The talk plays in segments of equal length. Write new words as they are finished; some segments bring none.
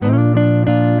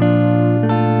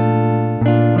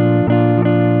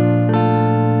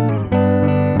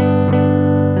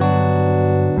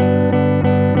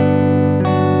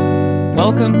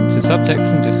Welcome to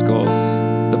Subtext and Discourse,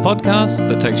 the podcast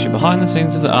that takes you behind the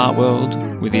scenes of the art world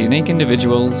with the unique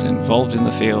individuals involved in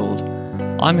the field.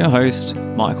 I'm your host,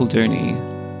 Michael Dooney.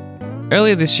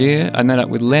 Earlier this year, I met up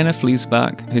with Lena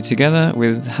Fliesbach, who together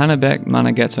with Hannebek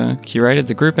Manageta curated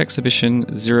the group exhibition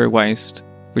Zero Waste,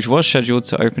 which was scheduled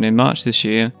to open in March this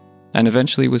year and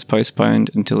eventually was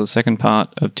postponed until the second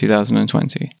part of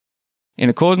 2020. In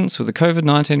accordance with the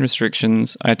COVID-19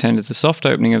 restrictions, I attended the soft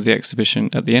opening of the exhibition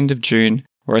at the end of June,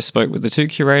 where I spoke with the two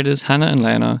curators, Hannah and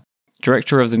Lena,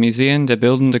 director of the Museum der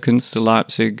Bildenden Künste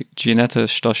Leipzig, Ginetta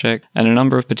Stoschek, and a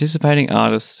number of participating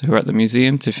artists who were at the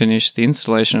museum to finish the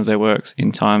installation of their works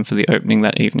in time for the opening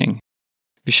that evening.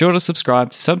 Be sure to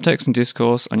subscribe to Subtext and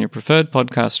Discourse on your preferred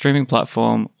podcast streaming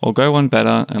platform, or go one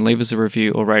better and leave us a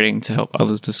review or rating to help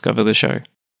others discover the show.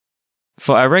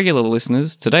 For our regular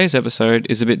listeners, today's episode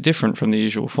is a bit different from the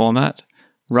usual format.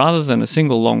 Rather than a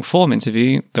single long-form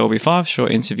interview, there will be 5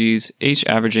 short interviews, each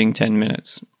averaging 10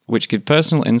 minutes, which give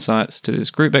personal insights to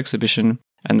this group exhibition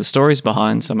and the stories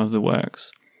behind some of the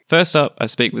works. First up, I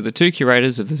speak with the two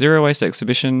curators of the Zero Waste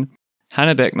exhibition,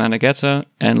 Hannebek Manageta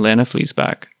and Lena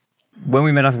Fliesbach. When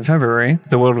we met up in February,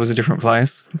 the world was a different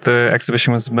place. The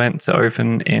exhibition was meant to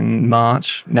open in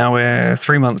March. Now we're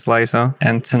 3 months later,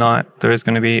 and tonight there is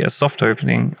going to be a soft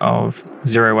opening of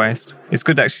Zero Waste. It's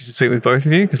good actually to speak with both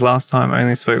of you, because last time I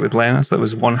only spoke with Lena, so that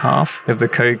was one half of the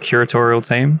co-curatorial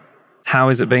team. How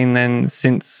has it been then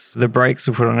since the brakes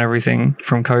were put on everything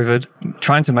from COVID,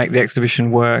 trying to make the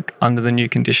exhibition work under the new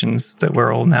conditions that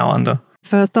we're all now under?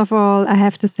 First of all, I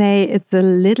have to say it's a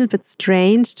little bit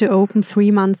strange to open 3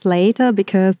 months later,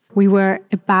 because we were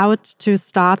about to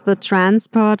start the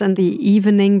transport, and the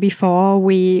evening before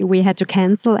we had to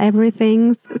cancel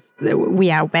everything.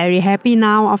 We are very happy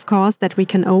now, of course, that we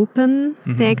can open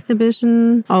the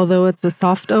exhibition, although it's a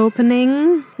soft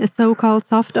opening. A so-called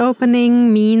soft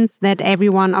opening means that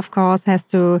everyone, of course, has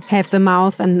to have the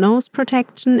mouth and nose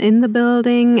protection in the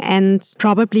building, and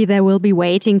probably there will be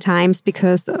waiting times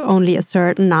because only a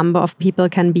certain number of people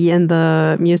can be in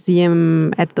the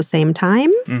museum at the same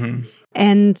time.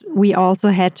 And we also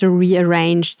had to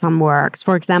rearrange some works.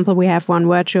 For example, we have one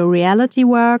virtual reality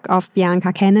work of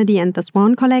Bianca Kennedy and the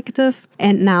Swan Collective.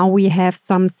 And now we have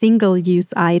some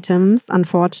single-use items,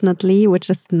 unfortunately, which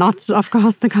is not, of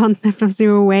course, the concept of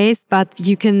zero waste, but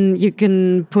you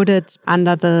can put it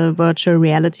under the virtual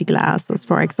reality glasses,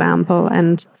 for example,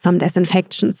 and some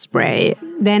disinfection spray.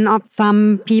 Then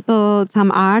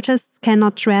some artists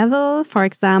cannot travel. For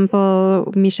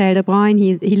example, Michel de Bruyne,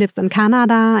 he lives in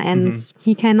Canada and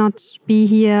he cannot be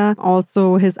here.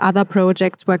 Also, his other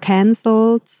projects were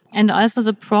cancelled. And also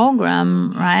the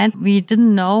program, right? We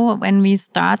didn't know when we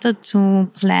started to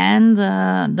plan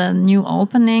the new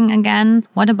opening again.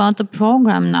 What about the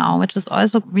program now, which is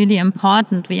also really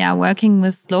important? We are working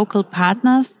with local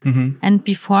partners. And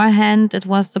beforehand, it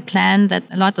was the plan that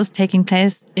a lot is taking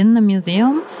place in the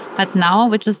museum. But now,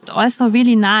 which is also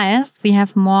really nice, we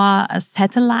have more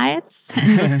satellites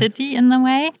in the city in a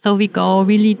way. So we go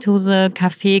really to the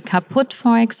Café Kaputt,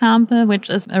 for example, which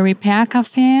is a repair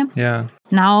cafe. Yeah.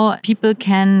 Now people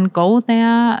can go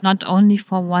there not only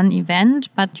for one event,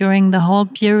 but during the whole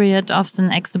period of the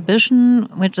exhibition,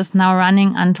 which is now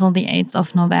running until the 8th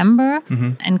of November,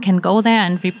 and can go there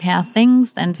and repair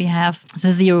things. And we have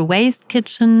the Zero Waste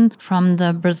Kitchen from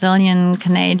the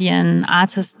Brazilian-Canadian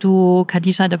artist duo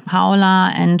Khadija de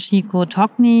Paula and Chico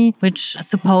Togni, which is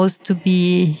supposed to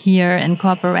be here in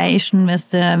cooperation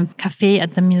with the cafe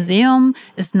at the museum,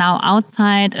 is now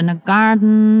outside in a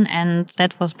garden, and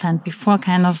that was planned before,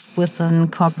 kind of with a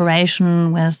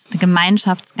cooperation with the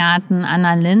Gemeinschaftsgarten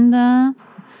Anna Linde.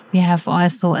 We have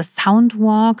also a sound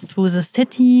walk through the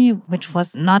city, which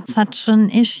was not such an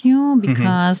issue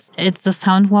because it's a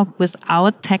sound walk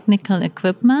without technical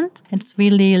equipment. It's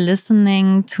really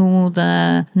listening to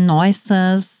the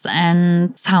noises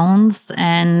and sounds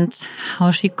and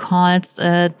how she calls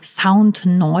it, sound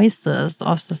noises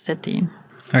of the city.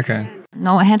 Okay.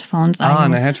 No headphones. No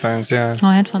headphones, yeah.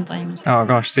 No headphones I use. Oh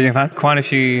gosh, so you've had quite a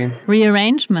few... Some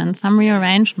rearrangements.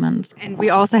 And we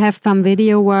also have some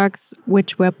video works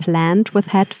which were planned with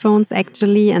headphones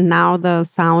actually, and now the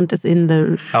sound is in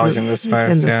the... is in the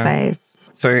space, space.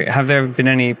 So have there been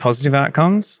any positive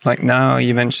outcomes? Like now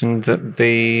you mentioned that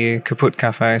the Kaputt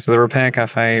Cafe, so the repair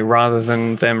cafe, rather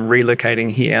than them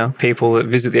relocating here, people that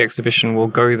visit the exhibition will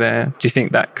go there. Do you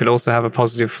think that could also have a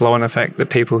positive flow-on effect, that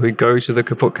people who go to the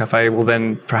Kaputt Cafe will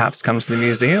then perhaps come to the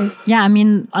museum? Yeah, I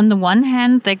mean, on the one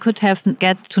hand, they could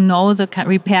get to know the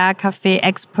repair cafe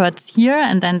experts here,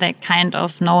 and then they kind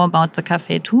of know about the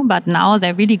cafe too. But now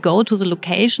they really go to the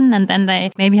location, and then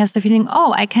they maybe have the feeling,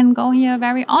 oh, I can go here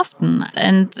very often.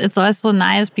 And it's also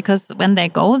nice because when they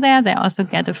go there, they also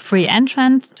get a free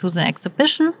entrance to the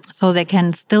exhibition. So they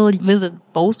can still visit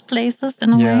both places in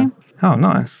a way. Oh,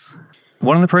 nice.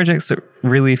 One of the projects that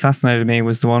really fascinated me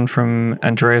was the one from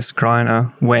Andreas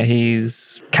Greiner, where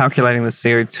he's calculating the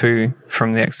CO2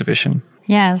 from the exhibition.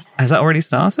 Yes. Has that already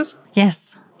started?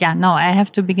 Yes. Yeah, no, I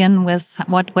have to begin with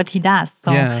what he does.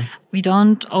 So we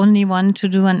don't only want to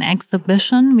do an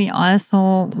exhibition, we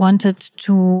also wanted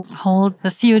to hold the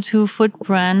CO2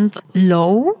 footprint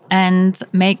low and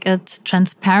make it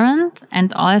transparent,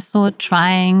 and also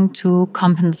trying to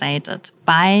compensate it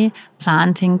by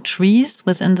planting trees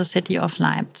within the city of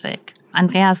Leipzig.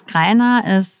 Andreas Greiner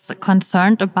is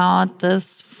concerned about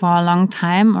this for a long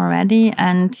time already,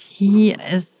 and he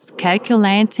is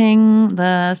calculating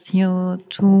the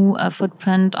CO2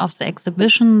 footprint of the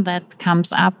exhibition that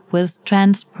comes up with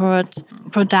transport,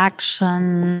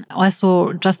 production,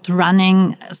 also just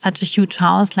running such a huge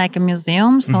house like a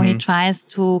museum. So he tries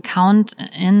to count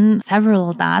in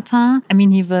several data. I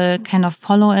mean, he will kind of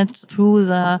follow it through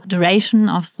the duration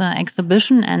of the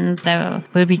exhibition, and there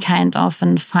will be kind of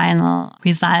a final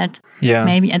result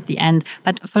maybe at the end.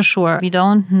 But for sure, we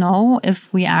don't know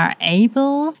if we are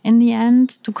able in the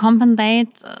end to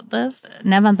compensate this.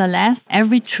 Nevertheless,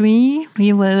 every tree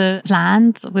we will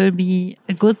plant will be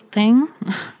a good thing.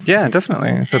 Yeah, definitely.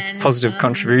 It's a positive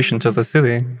contribution to the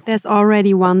city. There's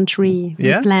already one tree.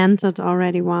 Yeah? We planted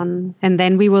already one. And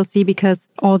then we will see, because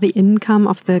all the income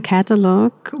of the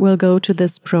catalog will go to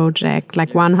this project,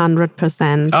 like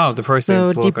 100%. Oh, the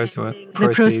proceeds will go to it.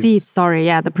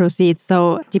 The proceeds.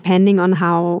 So depending on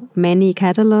how many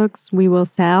catalogs we will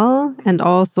sell, and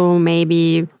also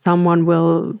maybe someone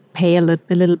will pay a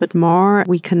little bit more,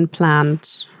 we can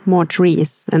plant more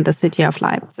trees in the city of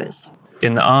Leipzig.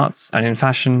 In the arts and in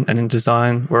fashion and in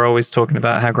design, we're always talking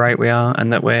about how great we are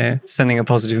and that we're sending a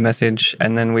positive message,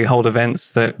 and then we hold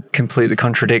events that completely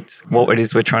contradict what it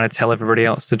is we're trying to tell everybody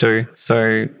else to do.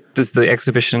 So does the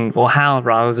exhibition, or how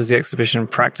rather does the exhibition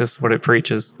practice what it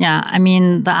preaches? Yeah, I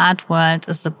mean, the art world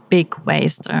is a big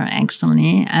waster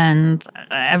actually, and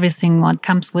everything what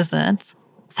comes with it.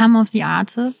 Some of the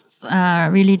artists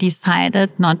really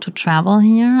decided not to travel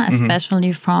here,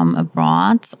 especially from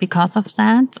abroad, because of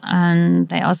that. And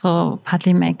they also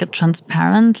partly make it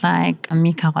transparent, like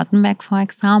Mika Rottenbeck, for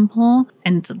example.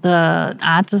 And the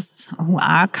artists who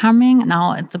are coming,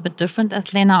 now it's a bit different,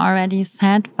 as Lena already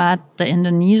said, but the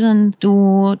Indonesian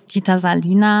duo Tita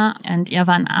Salina and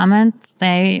Irfan Ahmed,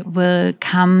 they will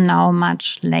come now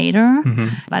much later.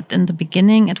 But in the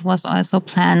beginning, it was also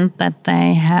planned that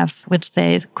they have, which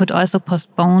they could also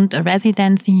postpone a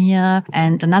residency here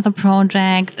and another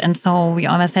project. And so we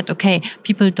always said, okay,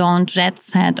 people don't jet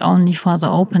set only for the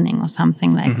opening or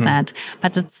something like that.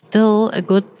 But it's still a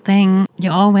good thing.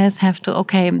 You always have to,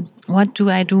 okay, what do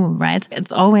I do, right?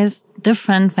 It's always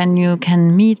different when you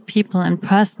can meet people in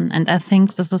person. And I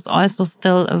think this is also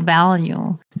still a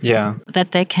value. Yeah.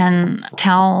 That they can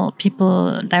tell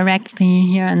people directly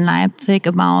here in Leipzig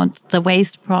about the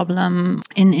waste problem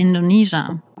in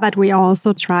Indonesia. But we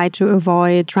also try to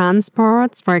avoid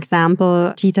transports. For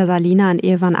example, Tita Salina and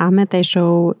Irfan Ahmed, they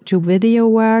show 2 video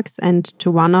works, and to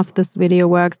one of these video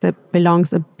works that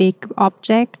belongs a big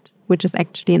object, which is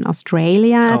actually in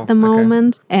Australia at the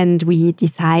moment. And we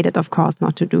decided, of course,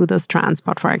 not to do this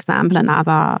transport, for example, and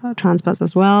other transports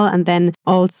as well. And then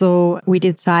also we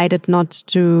decided not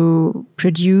to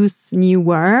produce new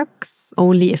works,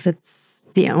 only if it's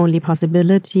the only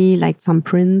possibility, like some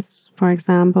prints, for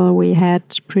example, we had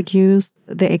produced.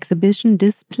 The exhibition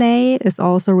display is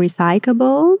also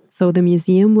recyclable, so the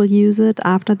museum will use it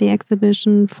after the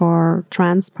exhibition for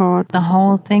transport. The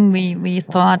whole thing we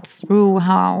thought through,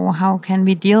 how can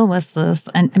we deal with this?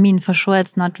 And I mean, for sure,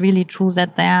 it's not really true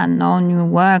that there are no new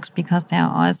works, because there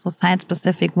are also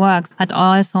site-specific works, but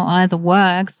also all the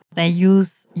works, they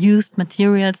use used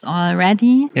materials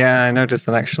already. Yeah, I noticed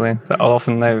that actually. That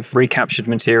often they've recaptured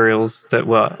materials that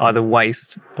were either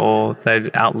waste or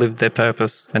they'd outlived their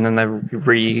purpose, and then they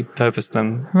repurposed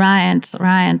them. Right.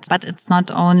 But it's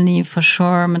not only for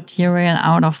sure material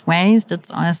out of waste,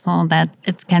 it's also that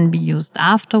it can be used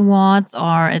afterwards,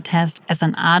 or it has as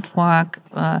an artwork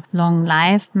a long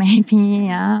life maybe,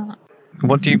 yeah.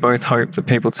 What do you both hope that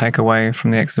people take away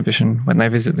from the exhibition when they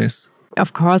visit this?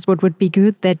 Of course, what would be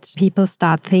good that people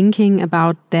start thinking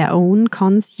about their own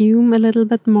consume a little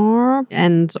bit more,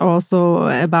 and also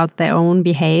about their own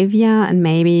behavior and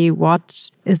maybe what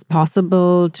is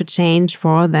possible to change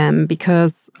for them.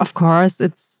 Because of course,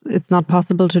 it's not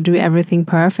possible to do everything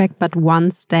perfect, but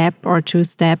 1 step or 2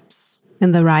 steps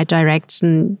in the right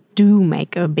direction do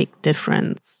make a big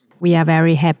difference. We are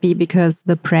very happy because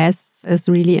the press is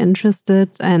really interested,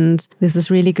 and this is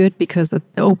really good because it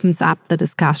opens up the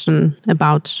discussion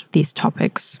about these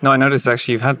topics. No, I noticed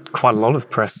actually you've had quite a lot of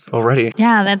press already.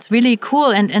 Yeah, that's really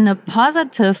cool, and in a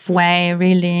positive way,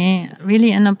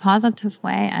 really in a positive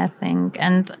way, I think.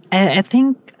 And I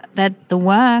think that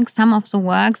some of the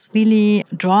works really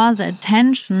draws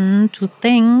attention to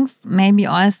things, maybe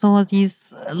also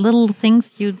these little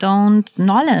things you don't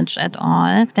knowledge at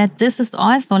all, that this is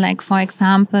also like, for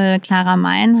example, Clara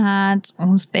Meinhardt,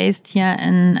 who's based here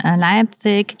in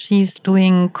Leipzig, she's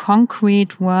doing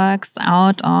concrete works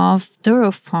out of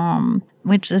styrofoam,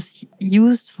 which is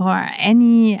used for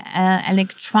any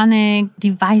electronic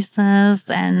devices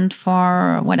and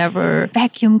for whatever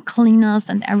vacuum cleaners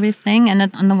and everything.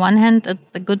 And on the one hand,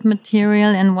 it's a good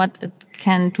material in what it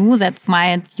can do. That's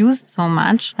why it's used so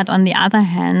much. But on the other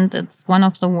hand, it's one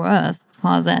of the worst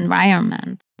for the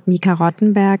environment. Mika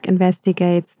Rottenberg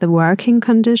investigates the working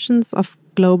conditions of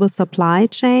global supply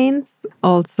chains,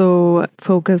 also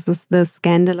focuses the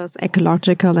scandalous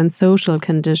ecological and social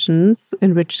conditions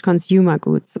in which consumer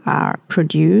goods are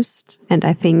produced. And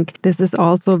I think this is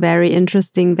also very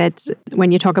interesting that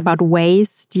when you talk about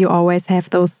waste, you always have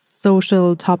those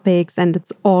social topics and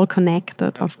it's all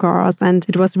connected, of course. And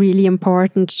it was really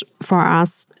important for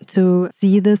us to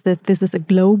see this is a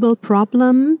global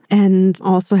problem and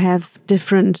also have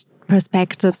different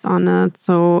perspectives on it.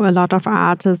 So a lot of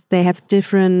artists, they have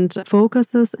different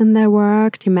focuses in their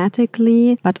work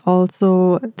thematically, but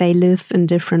also they live in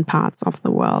different parts of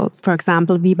the world. For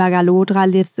example, Viba Galodra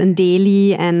lives in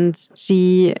Delhi and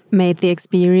she made the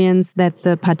experience that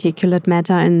the particulate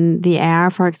matter in the air,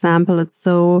 for example, it's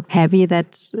so heavy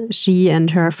that she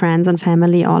and her friends and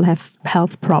family all have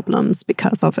health problems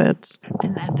because of it.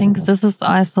 And I think this is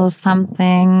also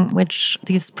something which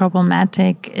these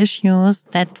problematic issues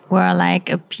that were like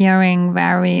appearing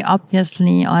very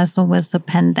obviously also with the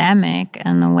pandemic,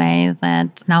 in a way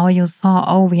that now you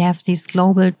saw, we have these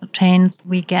global chains.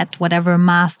 We get whatever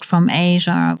mask from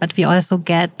Asia, but we also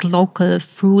get local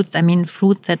fruits. I mean,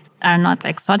 fruits that are not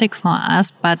exotic for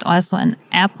us, but also an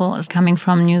apple is coming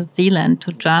from New Zealand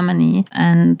to Germany.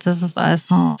 And this is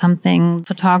also something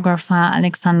photographer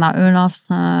Alexander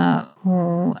Oelofse,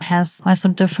 who has also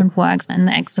different works in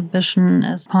the exhibition,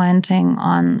 is pointing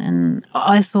on. And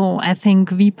also, I think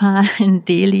Vipa in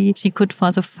Delhi, she could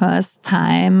for the first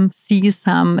time see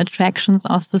some attractions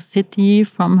of the city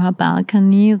from her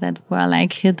balcony that were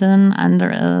like hidden under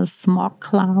a smog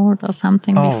cloud or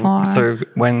something before. So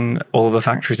when all the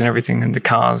factories and everything and the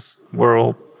cars were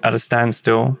all at a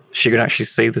standstill, she could actually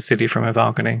see the city from her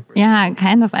balcony. Yeah,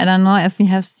 kind of. I don't know if we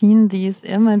have seen these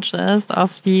images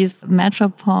of these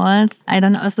metropoles. I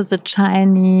don't know, also the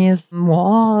Chinese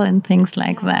wall and things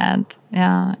like that.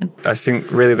 Yeah. I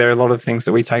think really there are a lot of things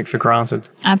that we take for granted.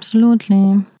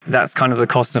 Absolutely. That's kind of the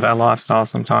cost of our lifestyle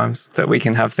sometimes, that we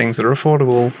can have things that are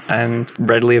affordable and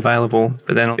readily available,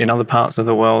 but then in other parts of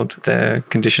the world, their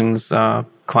conditions are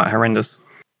quite horrendous.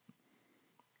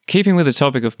 Keeping with the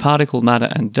topic of particle matter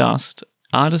and dust,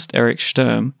 artist Eric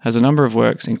Sturm has a number of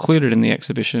works included in the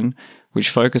exhibition which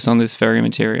focus on this very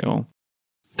material.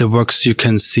 The works you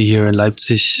can see here in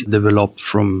Leipzig developed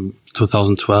from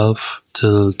 2012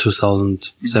 till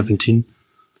 2017.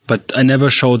 But I never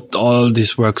showed all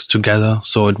these works together,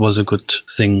 so it was a good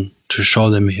thing to show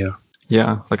them here.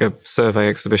 Yeah, like a survey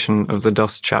exhibition of the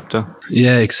dust chapter.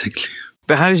 Yeah, exactly.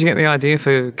 But how did you get the idea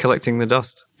for collecting the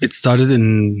dust? It started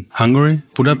in Hungary,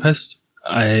 Budapest.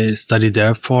 I studied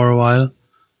there for a while.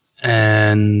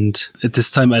 And at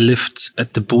this time I lived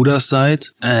at the Buda side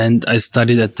and I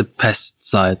studied at the Pest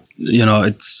side. You know,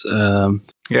 it's...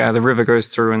 yeah, the river goes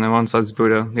through and then one side's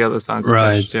Buda, the other side's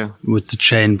Pest, yeah. With the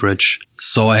chain bridge.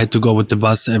 So I had to go with the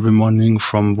bus every morning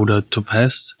from Buda to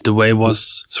Pest. The way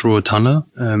was through a tunnel.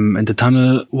 And the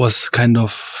tunnel was kind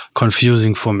of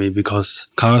confusing for me because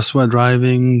cars were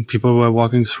driving, people were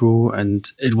walking through,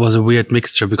 and it was a weird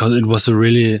mixture because it was a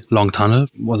really long tunnel.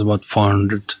 It was about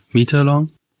 400 meters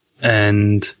long.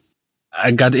 And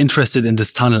I got interested in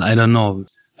this tunnel. I don't know.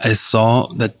 I saw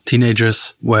that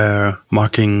teenagers were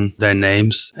marking their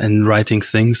names and writing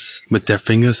things with their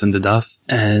fingers in the dust.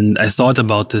 And I thought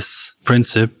about this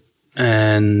principle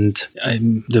and I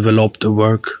developed a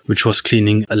work which was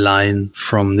cleaning a line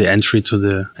from the entry to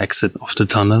the exit of the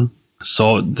tunnel.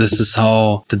 So this is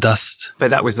how the dust...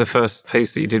 But that was the first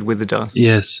piece that you did with the dust?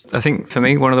 Yes. I think for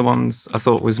me, one of the ones I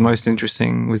thought was most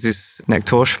interesting was this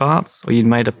Nektarschwarz, where you'd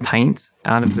made a paint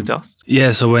out of the dust.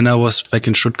 Yeah, so when I was back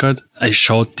in Stuttgart, I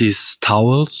showed these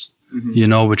towels, you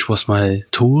know, which was my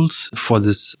tools for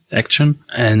this action.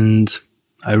 And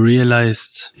I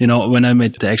realized, when I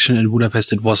made the action in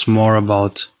Budapest, it was more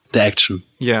about the action.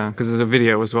 Yeah, because there's a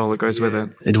video as well that goes with it.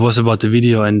 It was about the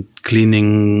video and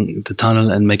cleaning the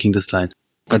tunnel and making the slide.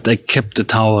 But I kept the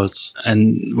towels.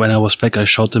 And when I was back, I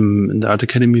showed them in the art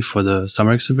academy for the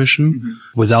summer exhibition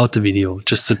without the video,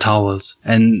 just the towels.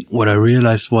 And what I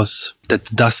realized was that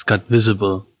the dust got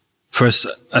visible. First,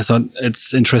 I thought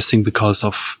it's interesting because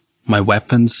of my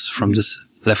weapons from this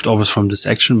leftovers from this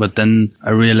action. But then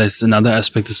I realized another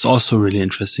aspect is also really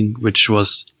interesting, which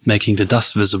was making the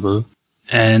dust visible.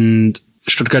 And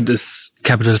Stuttgart is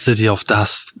capital city of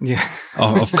dust,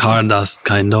 of car dust,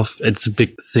 kind of. It's a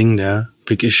big thing there,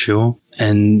 big issue.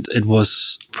 And it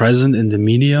was present in the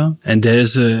media. And there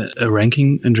is a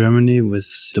ranking in Germany with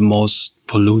the most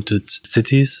polluted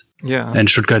cities. Yeah. And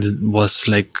Stuttgart was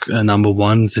like number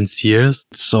one since years.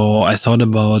 So I thought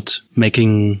about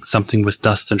making something with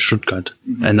dust in Stuttgart.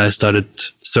 And I started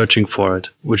searching for it,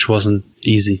 which wasn't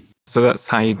easy. So that's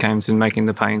how you came to making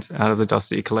the paint out of the dust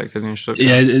that you collected in Stuttgart?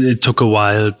 Yeah, it took a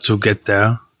while to get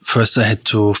there. First, I had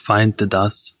to find the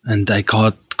dust, and I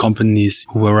caught companies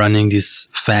who were running these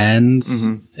fans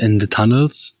in the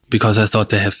tunnels because I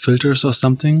thought they have filters or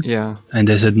something. Yeah. And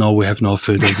they said, no, we have no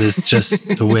filters. It's just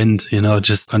the wind,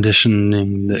 just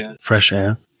conditioning the fresh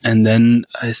air. And then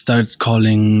I started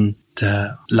calling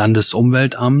the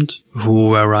Landesumweltamt, who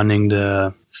were running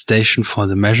the station for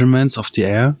the measurements of the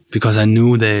air, because I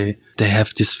knew they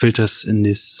have these filters in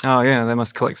this. Oh yeah, they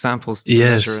must collect samples to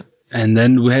measure it. And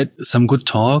then we had some good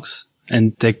talks,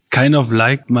 and they kind of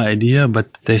liked my idea,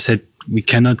 but they said, we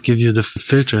cannot give you the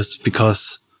filters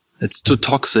because it's too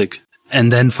toxic.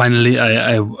 And then finally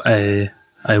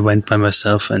I went by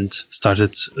myself and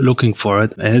started looking for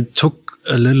it. And it took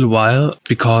a little while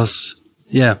because,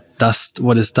 dust,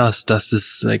 what is dust? Dust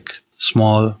is like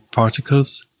small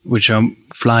particles which are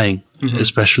flying,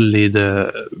 especially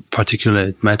the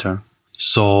particulate matter.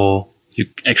 So you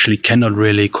actually cannot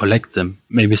really collect them.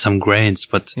 Maybe some grains,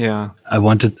 but I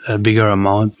wanted a bigger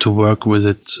amount to work with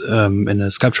it in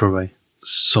a sculptural way.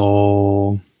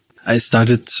 So I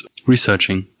started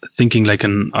researching, thinking like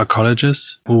an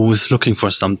archaeologist who was looking for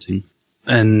something.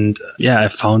 And I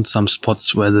found some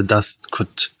spots where the dust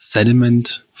could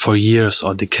sediment for years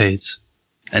or decades.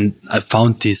 And I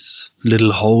found these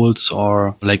little holes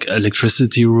or like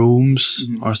electricity rooms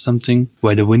or something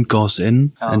where the wind goes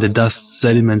in and the dust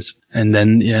sediments. And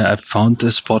then, I found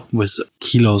a spot with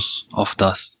kilos of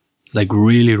dust, like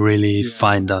really, really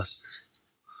fine dust.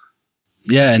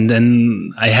 Yeah. And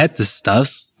then I had this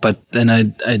dust, but then I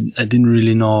didn't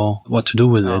really know what to do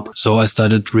with it. So I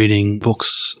started reading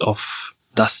books of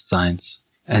dust science,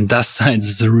 and dust science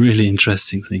is a really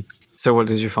interesting thing. So what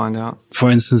did you find out?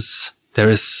 For instance, there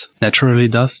is naturally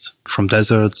dust from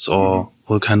deserts or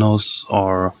volcanoes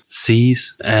or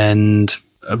seas, and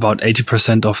about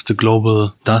 80% of the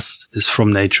global dust is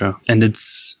from nature. And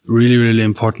it's really, really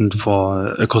important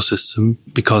for ecosystem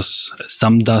because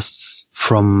some dusts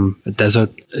from a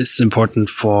desert is important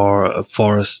for a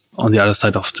forest on the other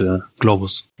side of the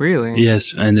globus. Really?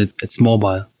 Yes, and it's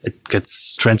mobile. It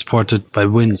gets transported by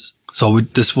winds. So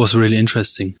this was really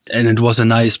interesting. And it was a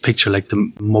nice picture, like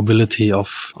the mobility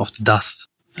of the dust.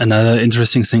 Another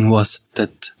interesting thing was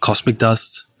that cosmic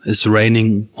dust is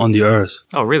raining on the Earth.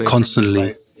 Oh, really?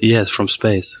 Constantly. Yes, from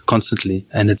space, constantly.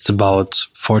 And it's about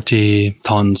 40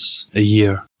 tons a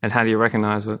year. And how do you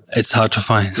recognize it? It's hard to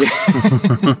find.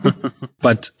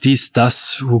 But these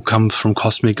dusts who come from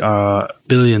cosmic are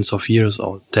billions of years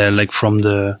old. They're like from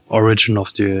the origin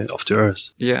of the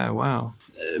Earth. Yeah, wow.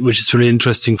 Which is really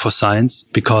interesting for science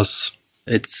because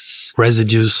it's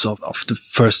residues of the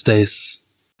first days.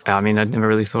 I mean, I'd never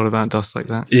really thought about dust like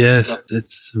that. Yes,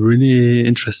 it's really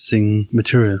interesting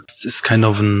material. It's kind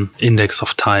of an index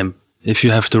of time. If you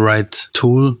have the right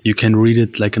tool, you can read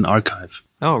it like an archive.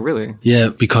 Oh, really? Yeah,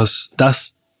 because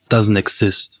dust doesn't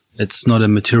exist. It's not a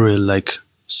material like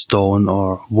stone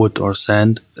or wood or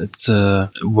sand. It's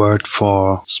a word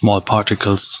for small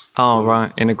particles. Oh,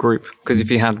 right. In a group. Because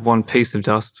if you had one piece of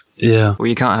dust, well,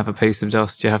 you can't have a piece of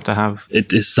dust. You have to have...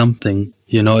 It is something.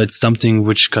 It's something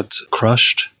which got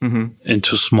crushed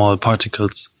into small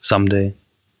particles someday.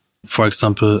 For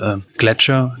example,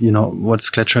 glacier. What's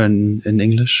glacier in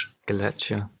English?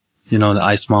 Glacier. The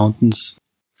ice mountains.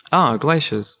 Ah,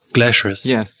 glaciers. Glaciers.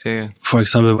 Yes, yeah. For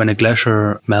example, when a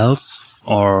glacier melts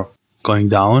or going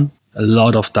down, a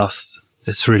lot of dust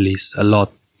is released, a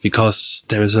lot, because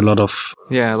there is a lot of...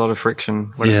 Yeah, a lot of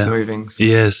friction when it's moving. So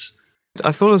yes.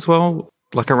 I thought as well,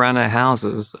 like around our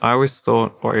houses, I always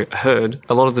thought or heard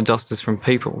a lot of the dust is from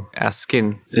people, our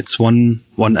skin. It's one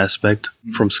aspect,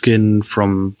 from skin,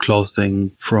 from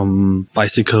clothing, from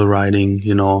bicycle riding,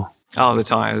 Oh, the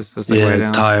tires as they wear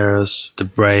down. Tires, the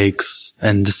brakes,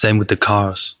 and the same with the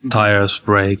cars. Mm-hmm. Tires,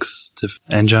 brakes, the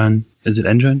engine. Is it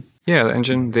engine? Yeah, the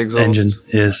engine, the exhaust. Engine,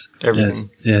 yes. Everything.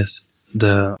 Yes.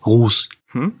 The roos.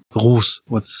 Roos.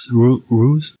 What's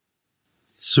roos?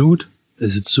 Soot?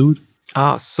 Is it soot?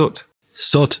 Ah, soot.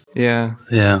 Soot. Yeah.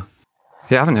 Yeah.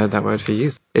 Yeah, I haven't heard that word for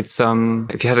years. It's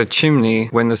if you had a chimney,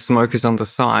 when the smoke is on the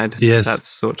side, yes, that's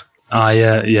soot.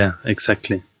 Yeah,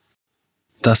 exactly.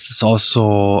 Dust is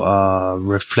also a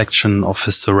reflection of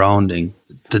his surrounding.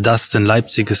 The dust in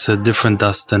Leipzig is a different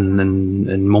dust than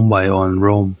in Mumbai or in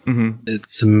Rome. Mm-hmm.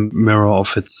 It's a mirror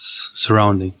of its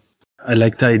surrounding. I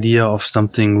like the idea of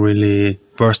something really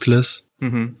worthless.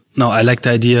 Mm-hmm. No, I like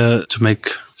the idea to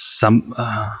make some...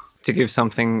 to give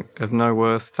something of no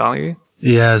worth value?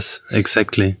 Yes,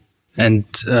 exactly. And,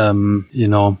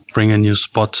 bring a new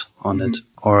spot on it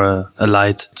or a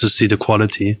light to see the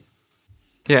quality.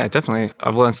 Yeah, definitely.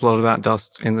 I've learned a lot about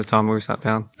dust in the time we've sat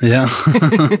down. Yeah.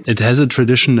 It has a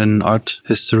tradition in art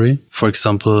history. For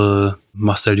example,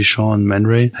 Marcel Duchamp and Man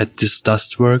Ray had these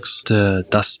dust works, the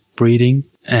dust breeding.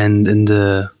 And in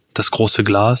Das große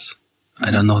Glas,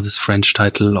 I don't know this French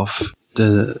title of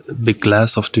the big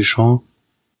glass of Duchamp.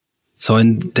 So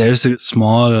there's a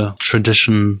small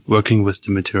tradition working with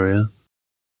the material.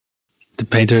 The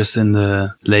painters in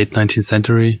the late 19th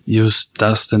century used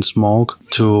dust and smoke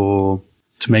to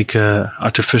make a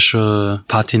artificial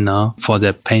patina for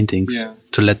their paintings,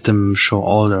 to let them show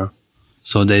older.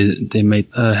 So they made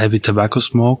heavy tobacco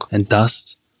smoke and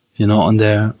dust, on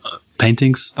their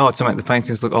paintings. Oh, to make the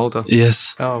paintings look older.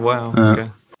 Yes. Oh, wow.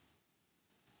 Okay.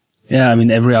 Yeah, I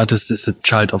mean, every artist is a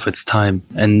child of its time,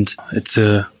 and it's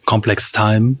a complex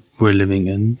time we're living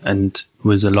in, and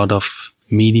with a lot of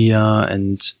media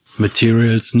and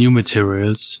materials, new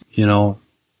materials,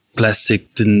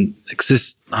 plastic didn't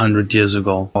exist 100 years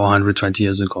ago or 120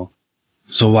 years ago.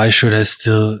 So why should I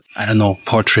still,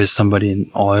 portray somebody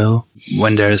in oil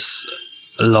when there's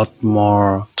a lot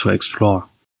more to explore?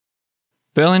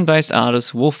 Berlin-based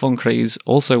artist Wolf von Kries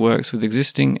also works with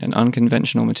existing and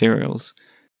unconventional materials.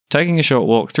 Taking a short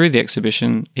walk through the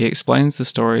exhibition, he explains the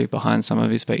story behind some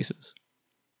of his pieces.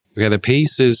 Okay, the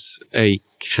piece is a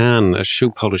can, a shoe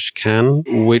polish can,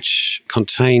 which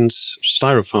contains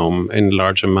styrofoam in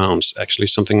large amounts, actually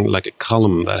something like a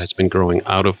column that has been growing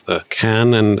out of the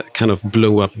can and kind of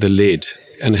blew up the lid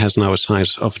and has now a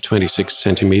size of 26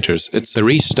 centimeters. It's a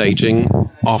restaging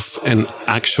of an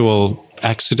actual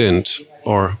accident,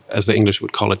 or as the English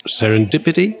would call it,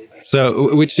 serendipity.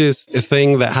 So, which is a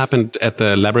thing that happened at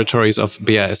the laboratories of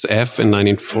BASF in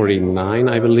 1949,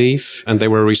 I believe. And they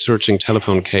were researching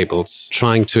telephone cables,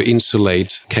 trying to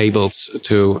insulate cables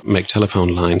to make telephone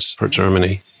lines for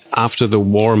Germany. After the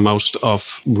war, most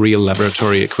of real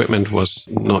laboratory equipment was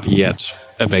not yet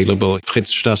available.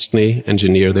 Fritz Stastny,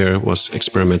 engineer there, was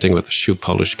experimenting with shoe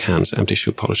polish cans, empty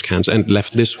shoe polish cans, and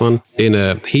left this one in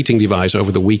a heating device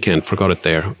over the weekend, forgot it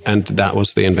there. And that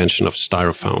was the invention of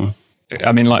styrofoam.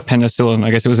 I mean, like penicillin,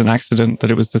 I guess it was an accident that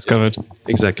it was discovered.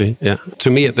 Exactly, yeah. To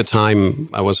me at the time,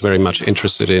 I was very much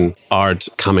interested in art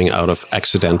coming out of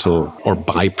accidental or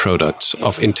byproducts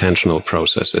of intentional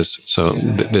processes. So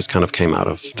this kind of came out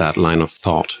of that line of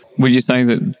thought. Would you say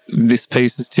that this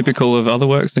piece is typical of other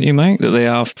works that you make, that they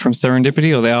are from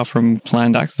serendipity or they are from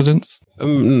planned accidents?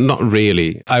 Not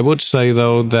really. I would say,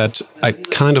 though, that I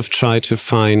kind of try to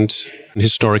find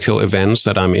historical events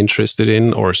that I'm interested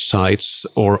in, or sites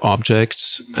or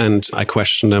objects, and I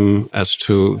question them as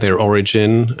to their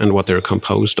origin and what they're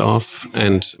composed of,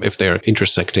 and if they're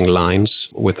intersecting lines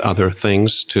with other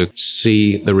things to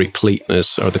see the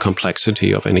repleteness or the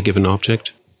complexity of any given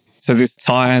object. So this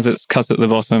tire that's cut at the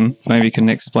bottom, maybe you can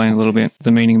explain a little bit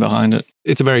the meaning behind it.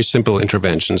 It's a very simple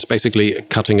intervention. It's basically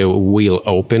cutting a wheel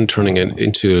open, turning it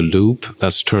into a loop,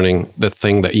 thus turning the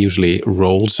thing that usually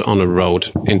rolls on a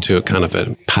road into a kind of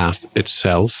a path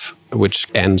itself, which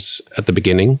ends at the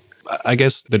beginning. I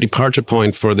guess the departure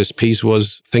point for this piece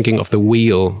was thinking of the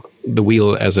wheel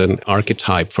as an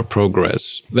archetype for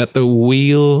progress. That the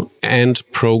wheel and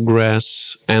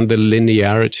progress and the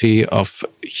linearity of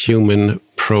human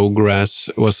progress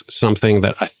was something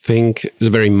that I think is a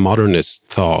very modernist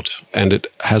thought, and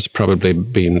it has probably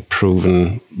been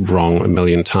proven wrong a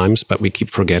million times, but we keep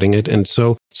forgetting it. And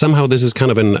so somehow this is kind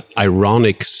of an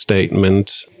ironic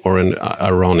statement or an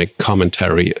ironic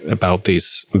commentary about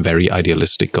these very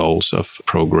idealistic goals of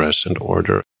progress and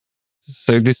order.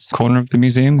 So this corner of the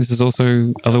museum, this is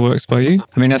also other works by you?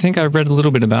 I mean, I think I read a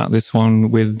little bit about this one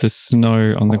with the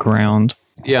snow on the ground.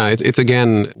 Yeah, it's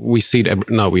again, we see it.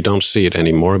 No, we don't see it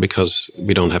anymore because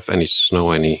we don't have any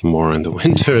snow anymore in the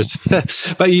winters.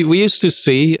 But we used to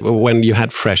see when you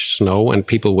had fresh snow and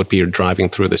people would be driving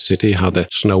through the city, how the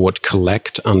snow would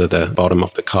collect under the bottom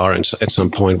of the car. And at some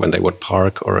point when they would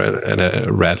park or at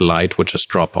a red light would just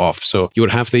drop off. So you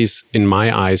would have these, in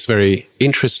my eyes, very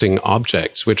interesting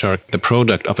objects, which are the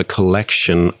product of a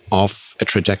collection of a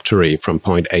trajectory from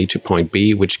point A to point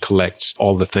B, which collects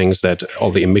all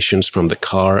the emissions from the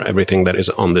car, everything that is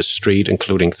on the street,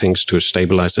 including things to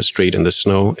stabilize the street in the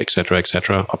snow, etc.,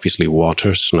 etc. Obviously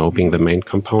water, snow being the main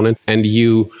component. And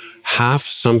you have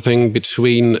something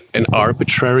between an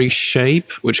arbitrary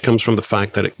shape, which comes from the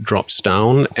fact that it drops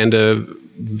down, and a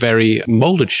very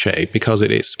molded shape because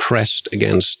it is pressed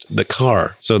against the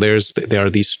car. So there are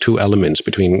these two elements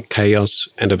between chaos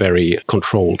and a very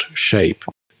controlled shape,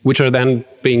 which are then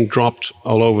being dropped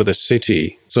all over the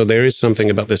city. So there is something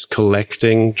about this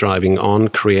collecting, driving on,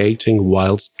 creating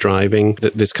whilst driving,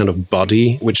 this kind of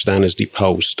body, which then is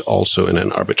deposed also in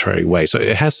an arbitrary way. So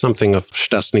it has something of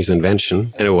Stastny's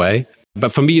invention in a way.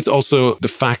 But for me, it's also the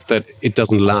fact that it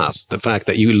doesn't last. The fact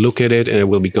that you look at it and it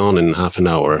will be gone in half an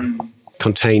hour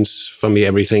contains for me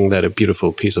everything that a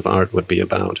beautiful piece of art would be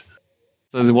about.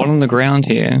 So the one on the ground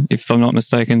here, if I'm not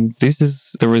mistaken, this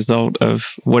is the result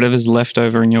of whatever's left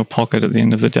over in your pocket at the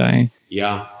end of the day.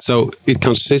 Yeah. So it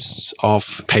consists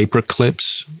of paper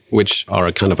clips, which are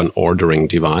a kind of an ordering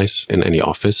device in any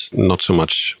office. Not so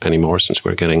much anymore since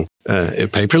we're getting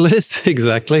paperless,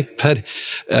 exactly. But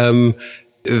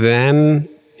then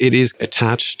it is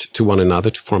attached to one another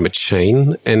to form a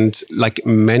chain. And like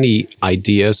many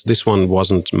ideas, this one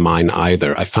wasn't mine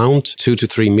either. I found 2 to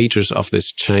 3 meters of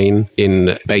this chain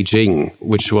in Beijing,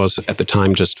 which was at the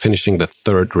time just finishing the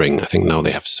 3rd ring. I think now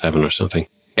they have 7 or something.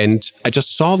 And I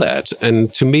just saw that.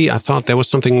 And to me, I thought there was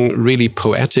something really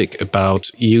poetic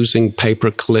about using paper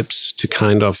clips to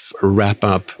kind of wrap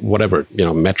up whatever,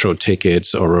 metro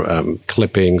tickets or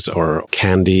clippings or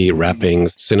candy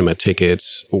wrappings, cinema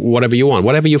tickets, whatever you want,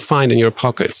 whatever you find in your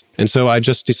pockets. And so I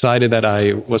just decided that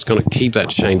I was going to keep that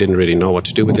chain, didn't really know what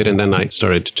to do with it. And then I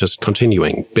started just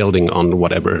continuing, building on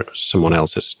whatever someone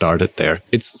else has started there.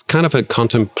 It's kind of a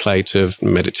contemplative,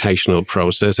 meditational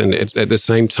process. And at the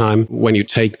same time, when you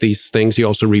take these things, you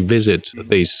also revisit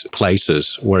these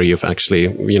places where you've actually,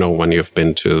 when you've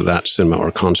been to that cinema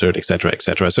or concert, etc.,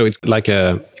 etc. So it's like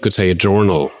you could say a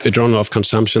journal of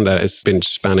consumption that has been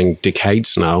spanning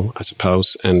decades now, I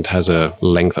suppose, and has a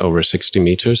length over 60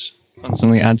 meters.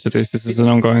 Constantly add to this. This is an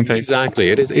ongoing piece. Exactly.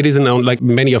 It is an own, like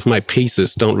many of my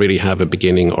pieces don't really have a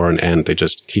beginning or an end. They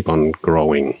just keep on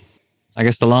growing. I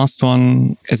guess the last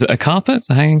one, is it a carpet? It's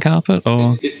a hanging carpet?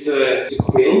 Or It's a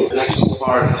quilt. An actual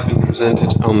part has been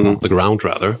presented on the ground,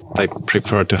 rather. I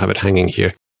prefer to have it hanging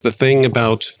here. The thing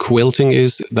about quilting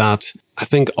is that I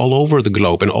think all over the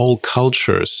globe, in all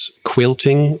cultures,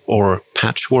 quilting or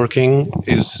patchworking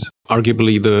is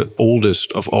arguably the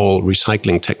oldest of all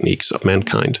recycling techniques of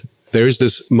mankind. There is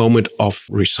this moment of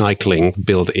recycling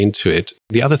built into it.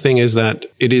 The other thing is that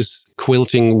it is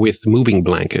quilting with moving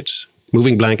blankets.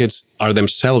 Moving blankets are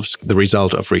themselves the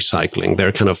result of recycling.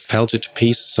 They're kind of felted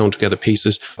pieces, sewn together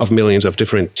pieces of millions of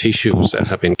different tissues that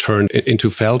have been turned into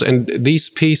felt. And these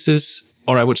pieces,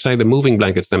 or I would say the moving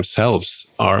blankets themselves,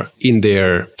 are in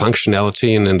their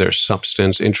functionality and in their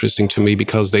substance interesting to me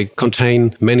because they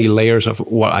contain many layers of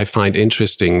what I find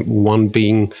interesting. One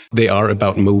being they are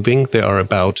about moving. They are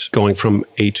about going from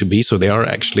A to B. So they are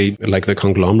actually like the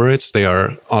conglomerates. They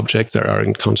are objects that are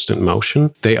in constant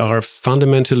motion. They are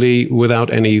fundamentally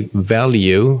without any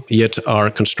value, yet are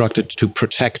constructed to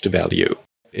protect value.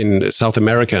 In South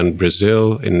America and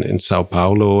Brazil, in Sao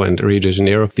Paulo and Rio de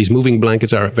Janeiro, these moving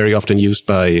blankets are very often used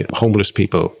by homeless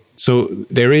people. So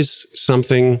there is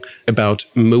something about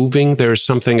moving, there is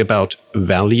something about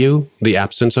value, the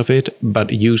absence of it,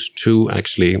 but used to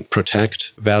actually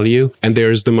protect value. And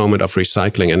there is the moment of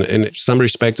recycling. And in some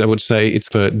respects, I would say it's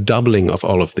the doubling of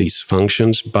all of these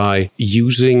functions by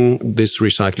using this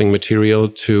recycling material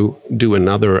to do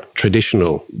another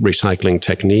traditional recycling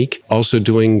technique, also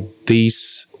doing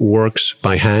these works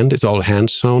by hand. It's all hand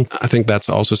sewn. I think that's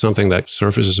also something that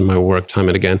surfaces in my work time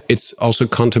and again. It's also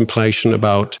contemplation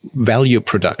about value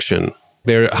production.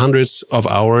 There are hundreds of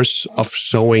hours of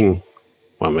sewing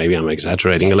Well, maybe I'm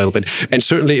exaggerating a little bit. And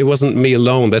certainly it wasn't me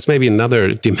alone. That's maybe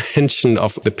another dimension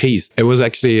of the piece. It was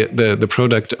actually the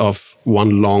product of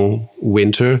one long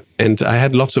winter. And I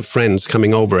had lots of friends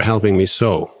coming over helping me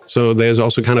sew. So there's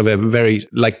also kind of a very,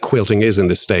 like quilting is in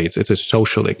the States, it's a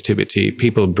social activity.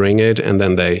 People bring it and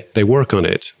then they work on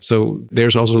it. So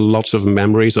there's also lots of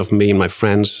memories of me and my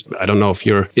friends. I don't know if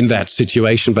you're in that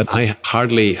situation, but I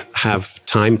hardly have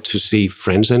time to see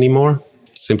friends anymore,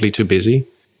 simply too busy.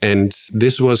 And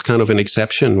this was kind of an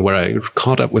exception where I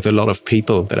caught up with a lot of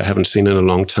people that I haven't seen in a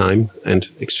long time and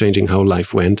exchanging how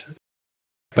life went.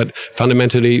 But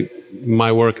fundamentally,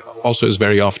 my work also is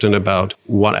very often about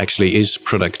what actually is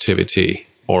productivity,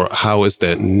 or how is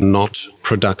that not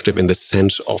productive in the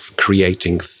sense of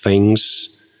creating things,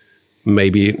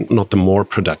 maybe not the more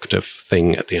productive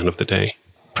thing at the end of the day.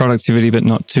 Productivity, but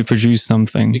not to produce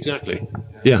something. Exactly.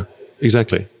 Yeah,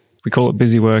 exactly. We call it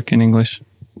busy work in English.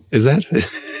 Is that?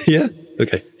 Yeah?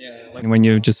 Okay. When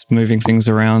you're just moving things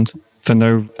around for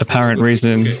no apparent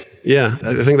reason. Okay. Yeah,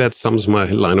 I think that sums my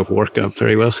line of work up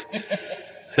very well.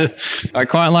 I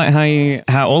quite like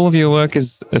how all of your work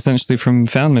is essentially from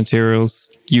found materials.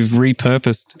 You've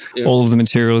repurposed all of the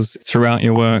materials throughout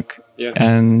your work,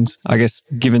 and I guess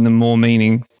given them more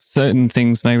meaning. Certain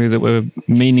things maybe that were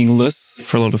meaningless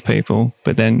for a lot of people,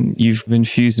 but then you've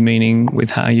infused meaning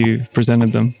with how you've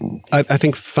presented them. I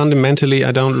think fundamentally,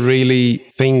 I don't really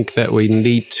think that we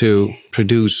need to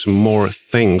produce more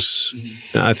things.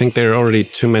 I think there are already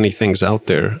too many things out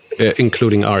there,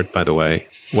 including art, by the way,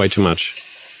 way too much.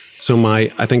 So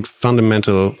I think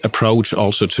fundamental approach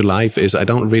also to life is I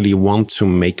don't really want to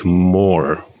make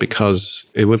more, because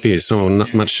it would be so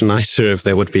much nicer if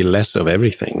there would be less of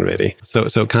everything, really.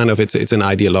 So kind of it's an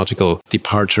ideological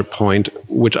departure point,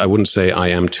 which I wouldn't say I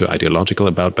am too ideological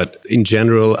about, but in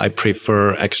general, I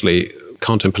prefer actually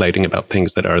contemplating about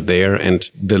things that are there, and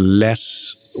the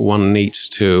less one needs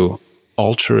to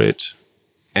alter it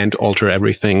and alter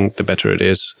everything, the better it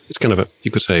is. It's kind of a,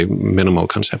 you could say, minimal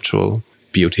conceptual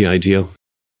beauty ideal.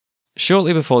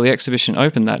 Shortly before the exhibition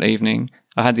opened that evening,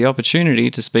 I had the opportunity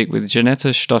to speak with Janetta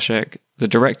Stoschek, the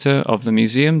director of the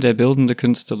Museum der Bildenden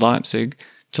Künste Leipzig,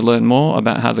 to learn more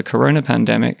about how the corona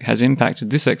pandemic has impacted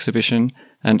this exhibition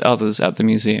and others at the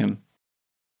museum.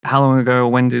 How long ago,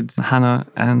 when did Hannah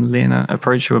and Lena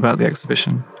approach you about the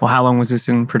exhibition? Or how long was this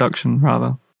in production,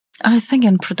 rather? I think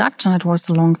in production it was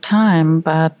a long time,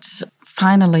 but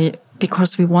finally,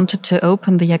 because we wanted to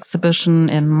open the exhibition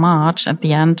in March at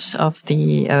the end of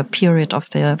the period of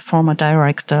the former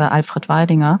director, Alfred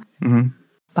Weidinger. Mm-hmm.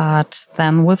 But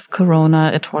then with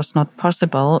Corona, it was not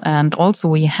possible. And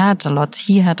also he had a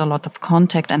lot of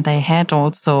contact, and they had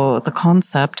also the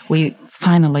concept. We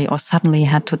finally or suddenly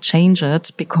had to change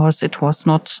it because it was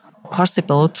not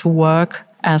possible to work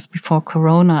as before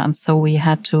Corona. And so we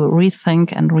had to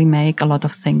rethink and remake a lot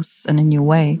of things in a new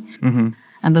way. Mm-hmm.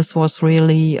 And this was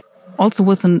really also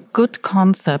with a good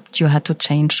concept, you had to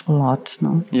change a lot.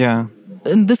 No? Yeah.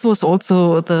 And this was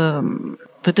also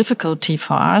the difficulty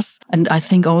for us. And I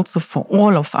think also for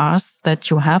all of us,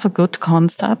 that you have a good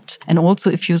concept. And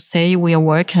also if you say we are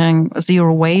working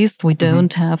zero waste, we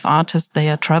don't have artists, they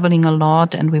are traveling a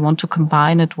lot and we want to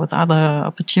combine it with other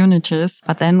opportunities.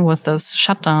 But then with this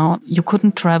shutdown, you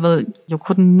couldn't travel, you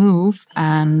couldn't move,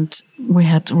 and we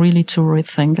had really to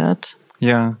rethink it.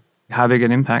 Yeah. How big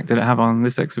an impact did it have on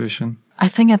this exhibition? I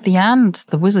think at the end,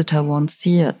 the visitor won't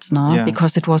see it, no? Yeah.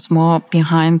 Because it was more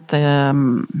behind the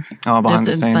behind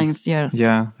the scenes. Yes.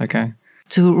 Yeah, okay.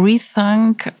 To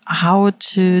rethink how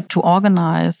to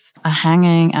organize a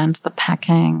hanging and the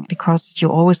packing, because you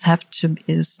always have to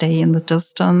stay in the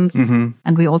distance. Mm-hmm.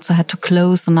 And we also had to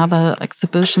close another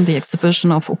exhibition, the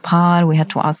exhibition of Opal. We had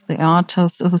to ask the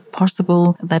artists, is it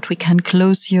possible that we can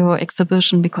close your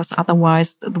exhibition, because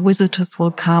otherwise the visitors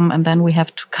will come and then we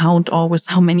have to count always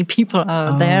how many people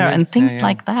are there and things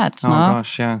like that. Oh, no?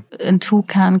 Gosh, yeah. And who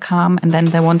can come? And then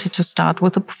they wanted to start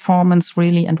with a performance,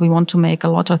 really, and we want to make a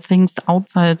lot of things outside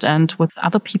and with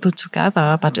other people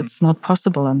together, but it's not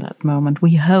possible in that moment.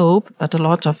 We hope that a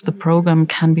lot of the program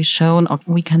can be shown, or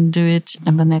we can do it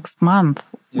in the next month.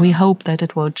 Yeah. We hope that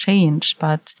it will change,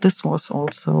 but this was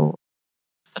also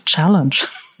a challenge.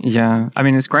 Yeah. I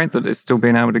mean, it's great that it's still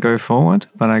been able to go forward,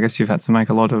 but I guess you've had to make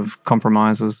a lot of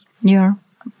compromises. Yeah.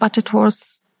 But it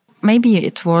was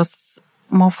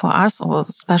more for us, or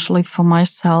especially for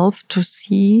myself, to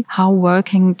see how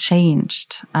working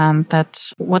changed, and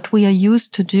that what we are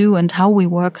used to do and how we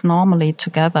work normally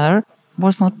together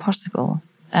was not possible.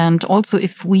 And also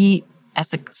if we,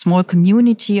 as a small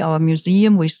community, our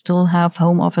museum, we still have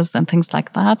home office and things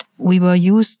like that, we were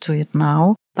used to it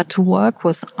now. But to work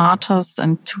with artists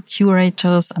and two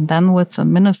curators and then with the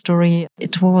ministry,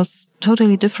 it was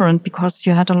totally different because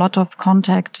you had a lot of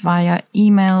contact via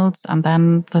emails and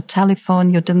then the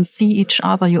telephone. You didn't see each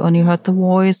other. You only heard the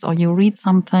voice or you read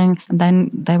something. And then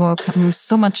there were coming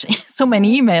so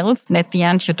many emails. And at the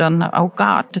end, you don't know, oh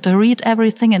God, did I read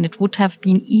everything? And it would have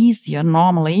been easier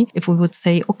normally if we would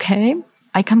say, okay,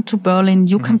 I come to Berlin,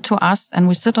 you come to us, and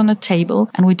we sit on a table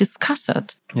and we discuss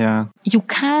it. Yeah. You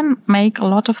can make a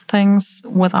lot of things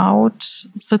without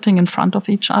sitting in front of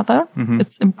each other.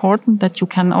 It's important that you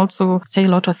can also say a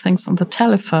lot of things on the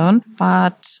telephone.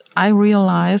 But I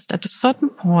realized at a certain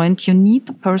point, you need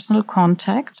the personal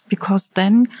contact because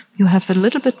then you have a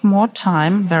little bit more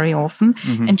time very often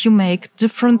and you make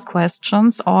different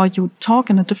questions or you talk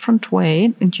in a different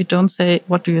way and you don't say,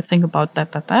 what do you think about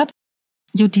that?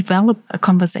 You develop a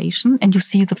conversation and you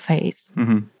see the face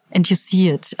and you see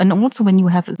it. And also when you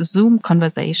have a Zoom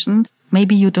conversation,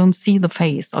 maybe you don't see the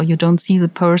face or you don't see the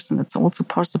person. It's also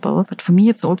possible. But for me,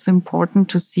 it's also important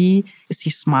to see, is he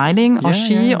smiling or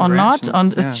she or not?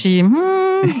 And is she,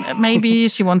 maybe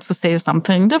she wants to say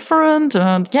something different.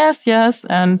 And yes.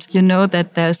 And you know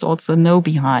that there's also no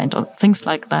behind or things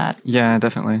like that. Yeah,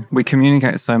 definitely. We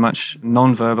communicate so much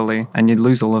non-verbally and you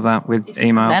lose all of that with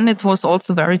email. Then it was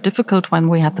also very difficult when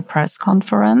we had the press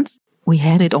conference. We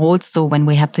had it also when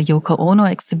we had the Yoko Ono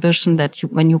exhibition that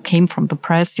when you came from the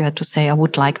press, you had to say, I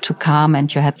would like to come,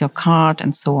 and you had your card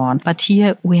and so on. But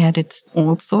here we had it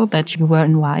also that you were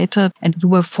invited and you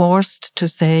were forced to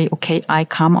say, okay, I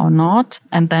come or not.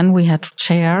 And then we had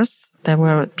chairs. There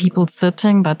were people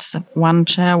sitting, but one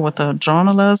chair with a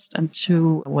journalist and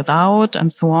two without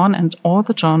and so on. And all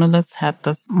the journalists had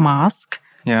this mask.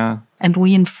 Yeah. And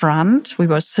we in front, we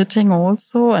were sitting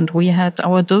also and we had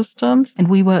our distance and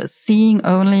we were seeing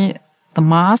only the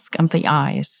mask and the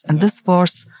eyes. And this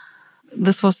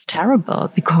was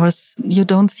terrible because you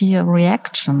don't see a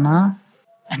reaction. Huh?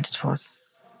 And it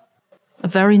was a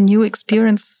very new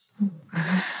experience,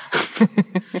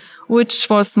 which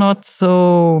was not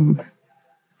so,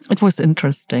 it was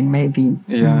interesting maybe.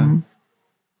 Yeah.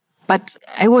 But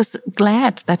I was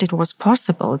glad that it was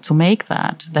possible to make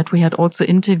that we had also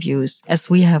interviews as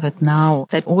we have it now,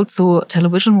 that also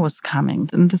television was coming.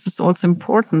 And this is also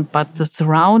important, but the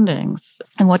surroundings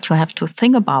and what you have to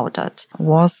think about it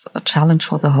was a challenge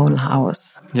for the whole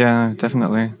house. Yeah,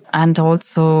 definitely. And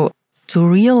also to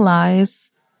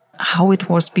realize how it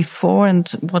was before and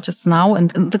what is now. And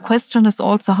the question is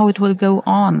also how it will go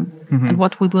on and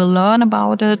what we will learn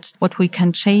about it, what we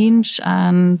can change.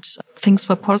 And things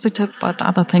were positive, but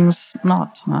other things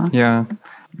not. Yeah.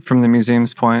 From the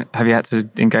museum's point, have you had to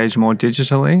engage more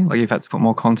digitally? Like you've had to put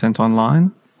more content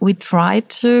online? We tried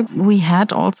to. We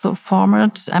had also a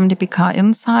format, MDBK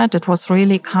Insight. It was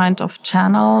really kind of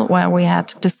channel where we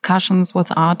had discussions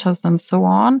with artists and so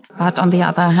on. But on the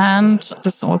other hand,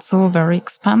 it's also very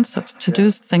expensive to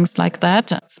do things like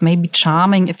that. It's maybe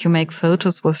charming if you make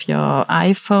photos with your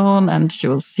iPhone and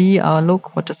you'll see, oh,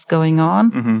 look what is going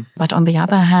on. But on the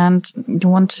other hand, you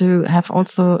want to have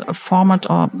also a format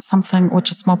or something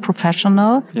which is more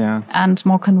professional and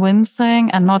more convincing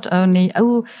and not only,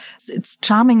 oh, it's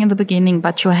charming in the beginning,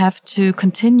 but you have to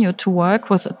continue to work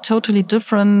with a totally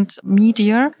different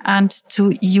media and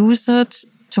to use it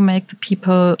to make the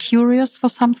people curious for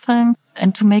something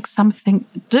and to make something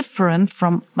different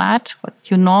from that what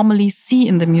you normally see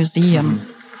in the museum.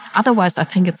 Otherwise, I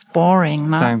think it's boring.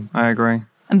 No? Same, I agree.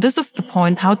 And this is the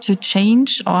point, how to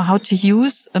change or how to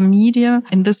use a media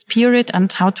in this period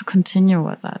and how to continue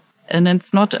with that. And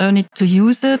it's not only to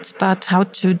use it, but how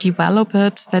to develop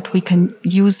it, that we can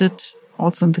use it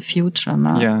also in the future.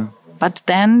 No? Yeah. But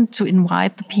then to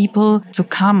invite the people to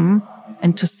come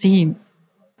and to see.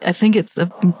 I think it's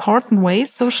an important way,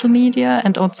 social media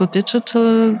and also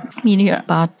digital media.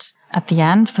 But at the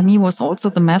end, for me, was also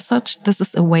the message, this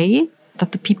is a way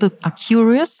that the people are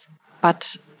curious,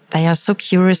 but they are so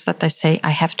curious that they say, I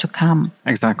have to come.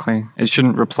 Exactly. It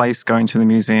shouldn't replace going to the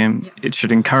museum. It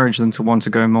should encourage them to want to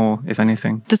go more, if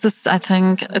anything. This is, I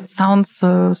think, it sounds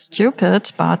so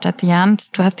stupid, but at the end,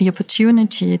 to have the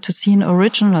opportunity to see an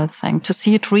original thing, to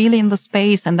see it really in the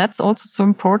space. And that's also so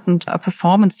important. A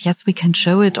performance, yes, we can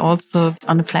show it also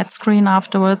on a flat screen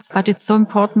afterwards, but it's so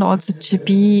important also to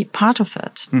be part of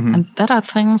it. And that are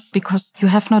things because you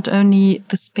have not only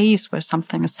the space where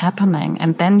something is happening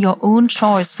and then your own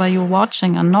choice where you're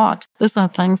watching or not. These are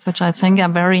things which I think are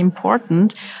very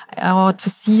important, or to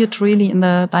see it really in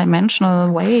the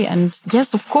dimensional way. And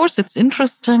yes, of course, it's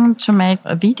interesting to make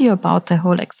a video about the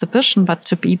whole exhibition, but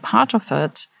to be part of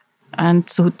it and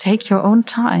to take your own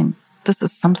time. This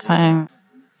is something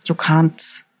you can't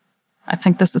I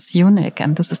think this is unique,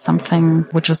 and this is something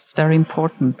which is very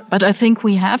important. But I think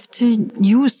we have to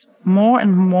use more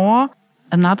and more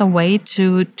another way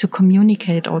to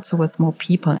communicate also with more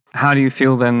people. How do you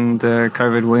feel then the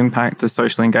COVID will impact the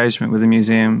social engagement with the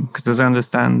museum? Because as I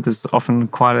understand, there's often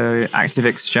quite an active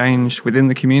exchange within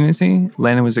the community.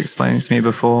 Lena was explaining to me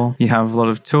before, you have a lot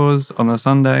of tours on a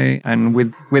Sunday, and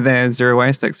with their Zero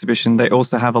Waste exhibition, they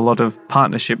also have a lot of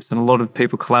partnerships and a lot of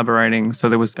people collaborating. So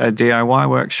there was a DIY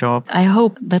workshop. I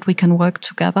hope that we can work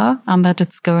together and that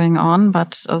it's going on,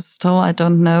 but still I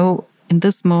don't know in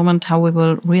this moment how we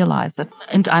will realize it.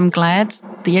 And I'm glad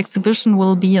the exhibition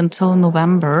will be until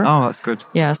November. Oh, that's good.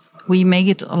 Yes, we make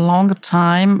it a longer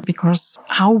time because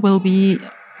how will be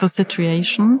the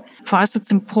situation? For us,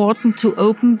 it's important to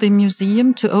open the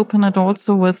museum, to open it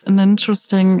also with an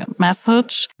interesting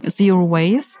message, zero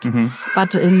waste,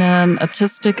 but in an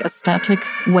artistic, aesthetic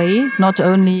way. Not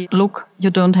only, look,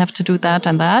 you don't have to do that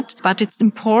and that, but it's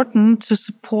important to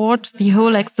support the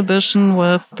whole exhibition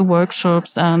with the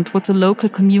workshops and with the local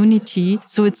community.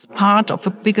 So it's part of a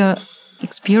bigger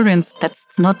experience.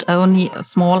 That's not only a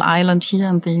small island here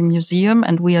in the museum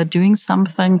and we are doing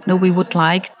something. No, we would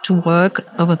like to work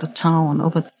over the town,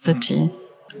 over the city.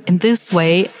 In this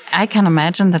way, I can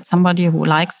imagine that somebody who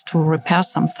likes to repair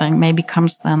something maybe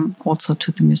comes then also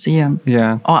to the museum.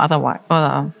 Yeah. Or otherwise.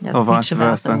 Yes, or vice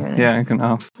versa. Yeah, it can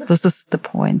help. This is the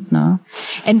point, no?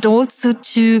 And also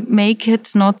to make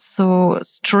it not so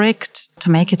strict,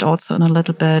 to make it also in a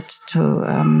little bit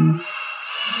to...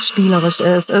 spielerisch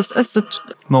is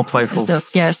more playful.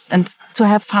 Yes, and to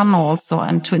have fun also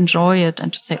and to enjoy it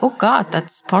and to say, oh God,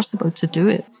 that's possible to do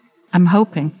it. I'm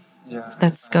hoping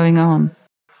that's going on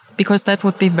because that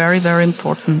would be very, very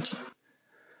important.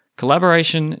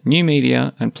 Collaboration, new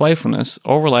media, and playfulness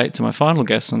all relate to my final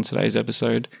guests on today's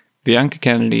episode, Bianca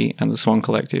Kennedy and the Swan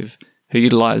Collective, who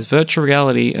utilise virtual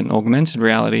reality and augmented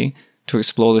reality to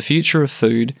explore the future of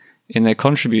food in their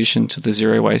contribution to the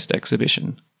Zero Waste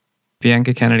exhibition.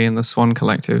 Bianca Kennedy and the Swan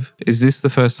Collective. Is this the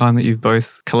first time that you've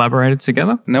both collaborated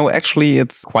together? No, actually,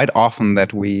 it's quite often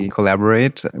that we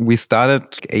collaborate. We started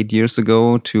 8 years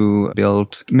ago to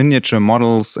build miniature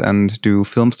models and do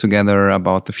films together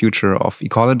about the future of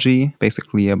ecology,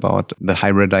 basically about the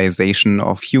hybridization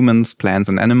of humans, plants,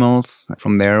 and animals.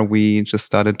 From there, we just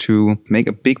started to make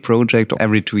a big project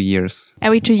every 2 years.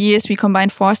 Every 2 years, we combine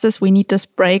forces. We need this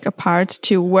break apart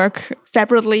to work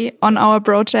separately on our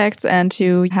projects and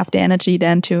to have the energy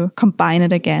then to combine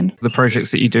it again. The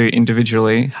projects that you do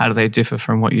individually, how do they differ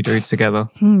from what you do together?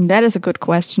 That is a good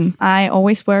question. I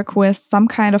always work with some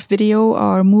kind of video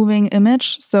or moving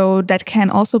image. So that can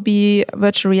also be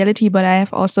virtual reality, but I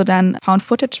have also done found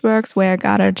footage works where I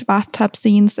gathered bathtub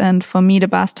scenes. And for me, the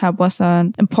bathtub was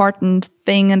an important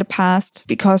thing in the past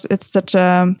because it's such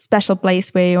a special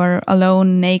place where you're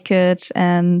alone, naked,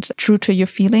 and true to your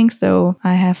feelings. So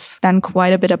I have done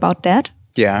quite a bit about that.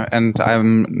 Yeah, and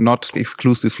I'm not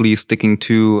exclusively sticking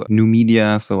to new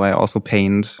media, so I also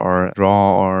paint or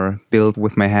draw or build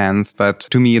with my hands. But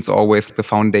to me, it's always the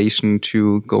foundation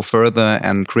to go further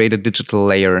and create a digital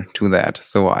layer to that.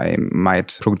 So I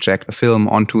might project a film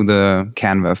onto the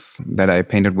canvas that I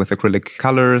painted with acrylic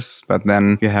colors, but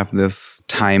then you have this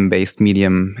time-based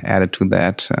medium added to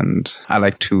that. And I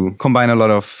like to combine a lot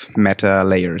of meta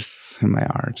layers in my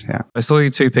art, yeah. I saw you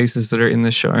two pieces that are in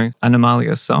the show,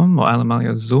 Animalia Sum or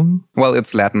Animalia Zum. Well,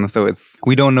 it's Latin, so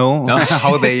we don't know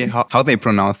how they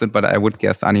pronounce it, but I would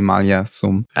guess Animalia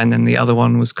Sum. And then the other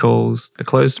one was called A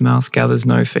Closed Mouth Gathers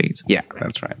No Feet. Yeah,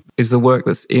 that's right. Is the work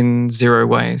that's in Zero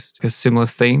Waste a similar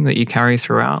theme that you carry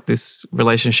throughout, this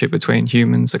relationship between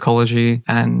humans, ecology,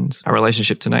 and our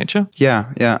relationship to nature?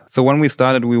 Yeah. So when we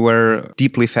started, we were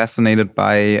deeply fascinated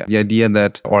by the idea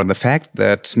that, or the fact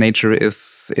that nature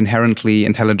is inherently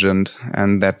intelligent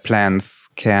and that plants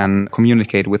can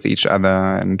communicate with each other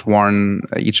and warn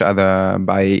each other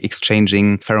by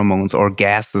exchanging pheromones or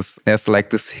gases. There's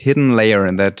like this hidden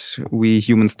layer that we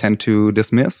humans tend to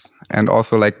dismiss. And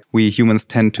also like we humans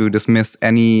tend to dismiss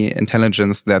any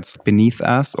intelligence that's beneath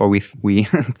us, or we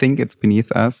think it's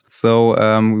beneath us. So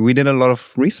we did a lot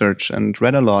of research and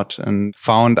read a lot and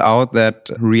found out that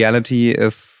reality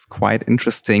is quite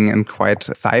interesting and quite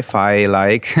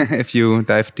sci-fi-like if you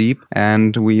dive deep.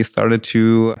 And we started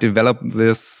to develop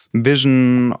this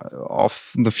vision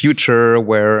of the future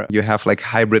where you have like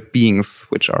hybrid beings,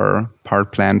 which are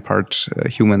part plant, part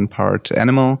human, part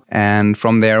animal. And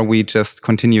from there, we just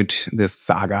continued this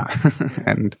saga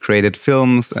and created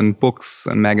films and books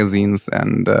and magazines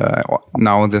and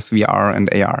now this VR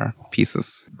and AR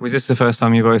pieces. Was this the first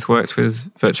time you both worked with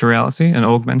virtual reality and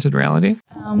augmented reality?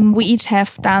 We each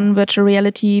have done virtual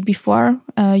reality before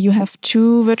You have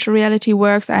 2 virtual reality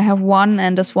works. I have one,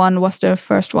 and this one was the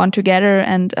first one together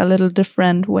and a little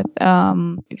different with,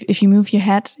 if you move your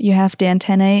head, you have the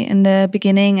antennae in the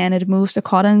beginning and it moves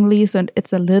accordingly. So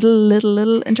it's a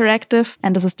little interactive.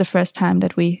 And this is the first time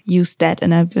that we used that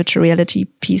in a virtual reality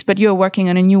piece. But you're working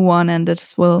on a new one and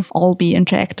this will all be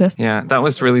interactive. Yeah, that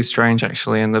was really strange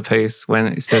actually in the piece when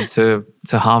it said to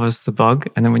harvest the bug,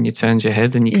 and then when you turned your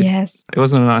head and you could, yes, it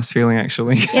wasn't a nice feeling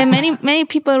actually. Yeah, many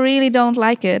people really don't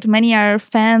like it. Many are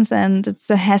fans and it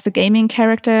has a gaming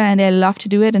character and they love to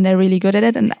do it and they're really good at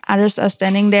it, and others are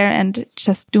standing there and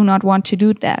just do not want to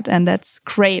do that. And that's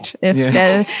great if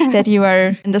that you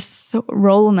are in this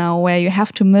role now where you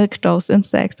have to milk those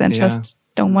insects and just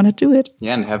don't want to do it.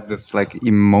 Yeah, and have this like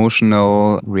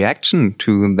emotional reaction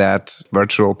to that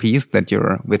virtual piece that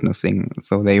you're witnessing.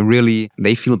 So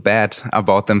they feel bad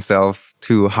about themselves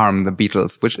to harm the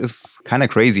beetles, which is kind of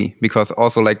crazy because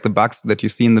also like the bugs that you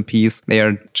see in the piece, they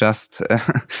are just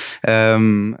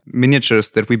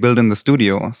miniatures that we build in the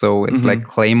studio. So it's like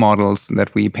clay models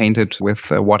that we painted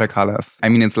with watercolors. I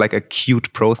mean, it's like a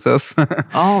cute process.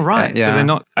 Oh, right. So they're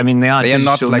not, I mean, they are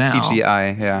not like now.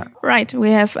 CGI. Yeah. Right. We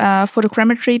have photogrammetry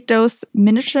those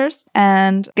miniatures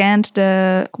and scanned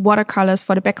the watercolors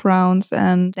for the backgrounds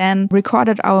and then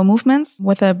recorded our movements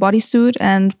with a bodysuit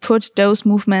and put those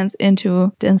movements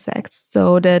into the insects.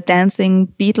 So the dancing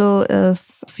beetle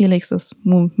is Felix's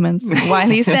movements while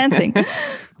he's dancing.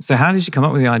 So how did you come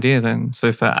up with the idea then?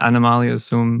 So for Animalia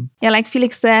Sum? Yeah, like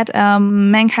Felix said,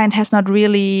 mankind has not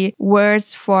really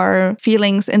words for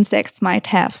feelings insects might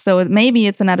have. So maybe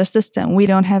it's another system. We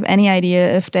don't have any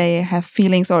idea if they have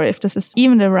feelings or if this is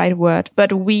even the right word.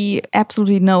 But we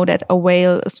absolutely know that a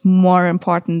whale is more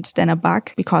important than a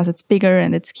bug because it's bigger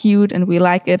and it's cute and we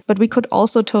like it. But we could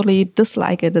also totally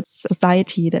dislike it. It's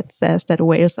society that says that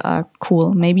whales are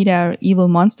cool. Maybe they're evil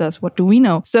monsters. What do we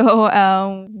know?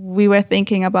 So we were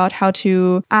thinking about how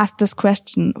to ask this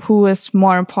question, who is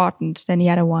more important than the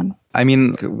other one? I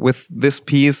mean, with this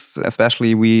piece,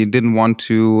 especially, we didn't want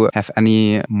to have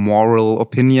any moral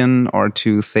opinion or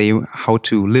to say how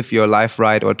to live your life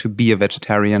right or to be a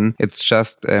vegetarian. It's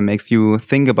just makes you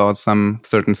think about some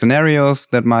certain scenarios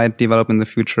that might develop in the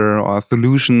future or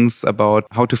solutions about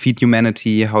how to feed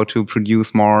humanity, how to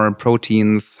produce more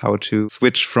proteins, how to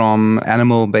switch from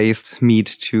animal-based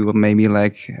meat to maybe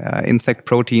like insect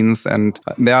proteins. And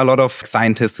there are a lot of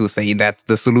scientists who say that's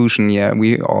the solution. Yeah,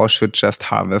 we all should just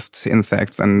harvest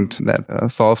insects and that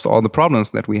solves all the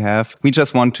problems that we have. We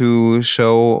just want to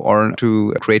show or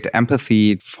to create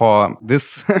empathy for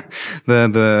this,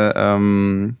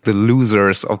 the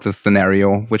losers of this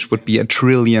scenario, which would be 1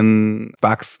 trillion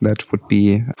bugs that would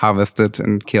be harvested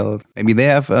and killed. Maybe they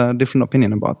have a different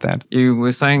opinion about that. You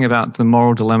were saying about the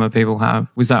moral dilemma people have.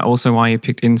 Was that also why you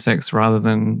picked insects rather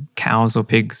than cows or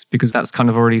pigs? Because that's kind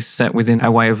of already set within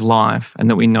a way of life and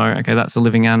that we know, okay, that's a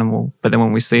living animal. But then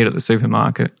when we see it at the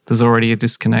supermarket, there's already a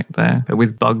disconnect there. But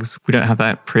with bugs, we don't have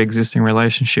that pre-existing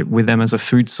relationship with them as a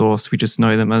food source. We just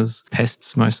know them as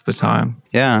pests most of the time.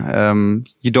 Yeah,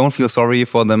 you don't feel sorry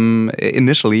for them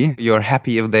initially. You're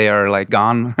happy if they are like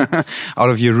gone out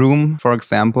of your room, for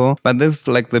example. But this is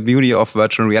like the beauty of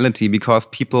virtual reality because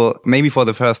people maybe for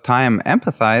the first time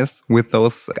empathize with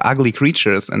those ugly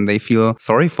creatures and they feel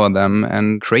sorry for them,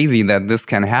 and crazy that this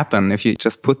can happen if you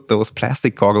just put those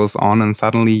plastic goggles on and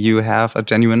suddenly you have a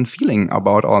genuine feeling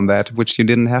about all that, which you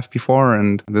didn't have before.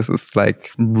 And this is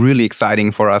like really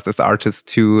exciting for us as artists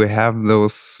to have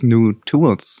those new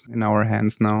tools in our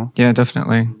hands now. Yeah,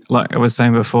 definitely. Like I was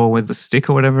saying before with the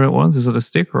stick or whatever it was. Is it a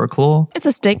stick or a claw? It's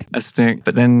a stick. A stick.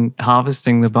 But then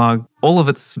harvesting the bug, all of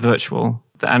it's virtual.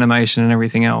 The animation and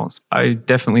everything else. I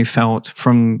definitely felt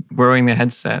from wearing the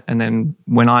headset and then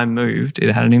when I moved,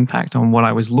 it had an impact on what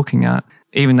I was looking at.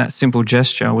 Even that simple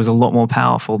gesture was a lot more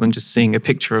powerful than just seeing a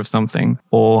picture of something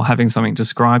or having something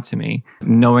described to me.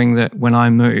 Knowing that when I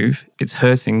move, it's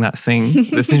hurting that thing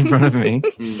that's in front of me.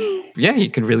 Yeah, you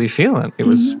could really feel it. It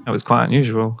was quite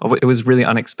unusual. It was really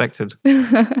unexpected.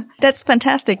 That's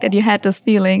fantastic that you had this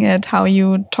feeling and how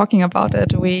you talking about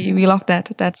it. We love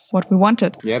that. That's what we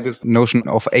wanted. Yeah, this notion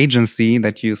of agency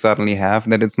that you suddenly have,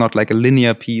 that it's not like a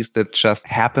linear piece that just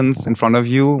happens in front of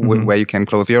you where you can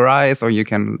close your eyes or you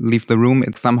can leave the room.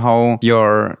 It's somehow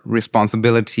your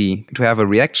responsibility to have a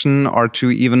reaction or to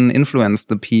even influence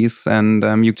the piece. And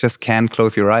you just can't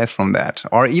close your eyes from that.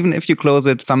 Or even if you close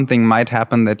it, something might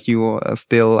happen that you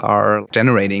still are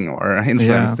generating or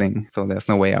influencing. Yeah. So there's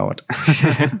no way out.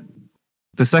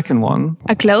 The second one.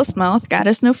 A closed mouth,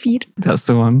 gathers no feet. That's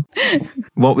the one.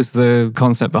 What was the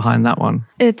concept behind that one?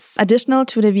 It's additional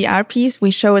to the VR piece.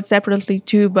 We show it separately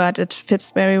too, but it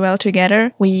fits very well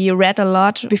together. We read a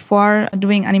lot before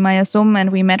doing Animalia Sum,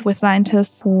 and we met with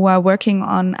scientists who are working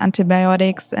on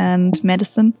antibiotics and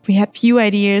medicine. We had few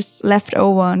ideas left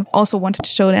over and also wanted to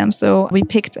show them. So we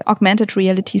picked augmented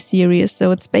reality series.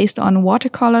 So it's based on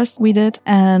watercolors we did.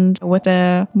 And with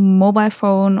a mobile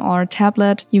phone or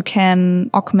tablet, you can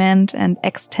augment and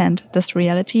extend this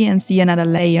reality and see another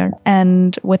layer.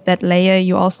 And with that layer,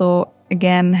 you also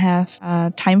again have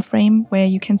a time frame where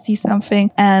you can see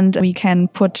something, and we can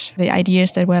put the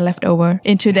ideas that were left over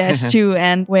into that too.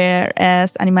 And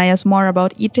whereas Animalia is more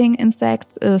about eating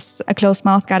insects, is A Closed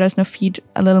Mouth, Gathers No Feet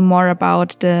a little more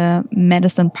about the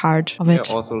medicine part of it.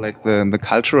 Yeah, also like the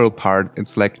cultural part.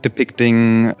 It's like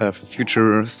depicting a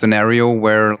future scenario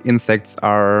where insects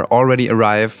are already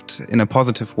arrived in a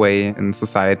positive way in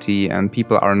society, and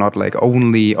people are not like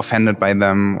only offended by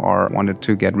them or wanted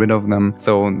to get rid of them.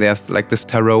 So there's like this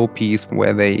tarot piece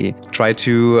where they try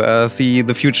to see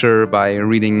the future by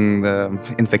reading the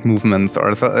insect movements,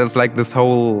 or so it's like this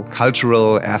whole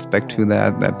cultural aspect to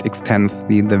that extends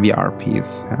the VR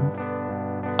piece.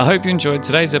 Yeah. I hope you enjoyed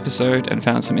today's episode and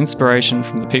found some inspiration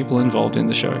from the people involved in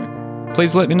the show.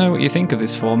 Please let me know what you think of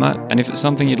this format and if it's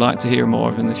something you'd like to hear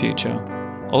more of in the future.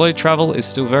 Although travel is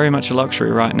still very much a luxury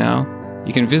right now,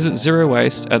 you can visit Zero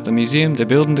Waste at the Museum der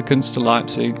Bildenden Künste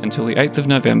Leipzig until the 8th of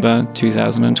November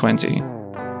 2020.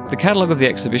 The catalogue of the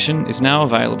exhibition is now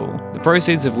available, the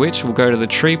proceeds of which will go to the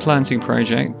tree planting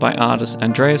project by artist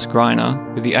Andreas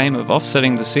Greiner with the aim of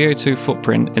offsetting the CO2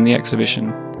 footprint in the exhibition.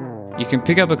 You can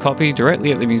pick up a copy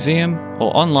directly at the museum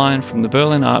or online from the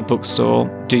Berlin art bookstore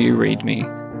Do You Read Me?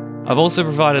 I've also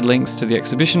provided links to the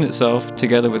exhibition itself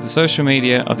together with the social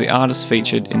media of the artists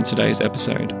featured in today's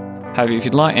episode. However, if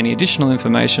you'd like any additional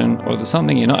information or there's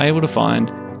something you're not able to find,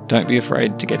 don't be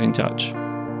afraid to get in touch.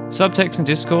 Subtext and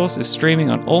Discourse is streaming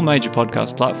on all major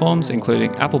podcast platforms,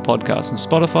 including Apple Podcasts and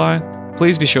Spotify.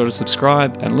 Please be sure to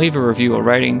subscribe and leave a review or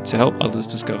rating to help others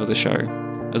discover the show.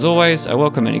 As always, I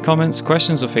welcome any comments,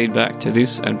 questions or feedback to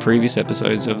this and previous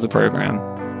episodes of the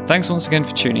program. Thanks once again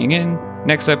for tuning in.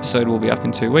 Next episode will be up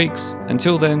in 2 weeks.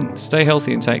 Until then, stay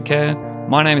healthy and take care.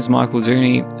 My name is Michael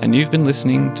Dooney, and you've been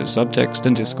listening to Subtext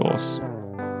and Discourse.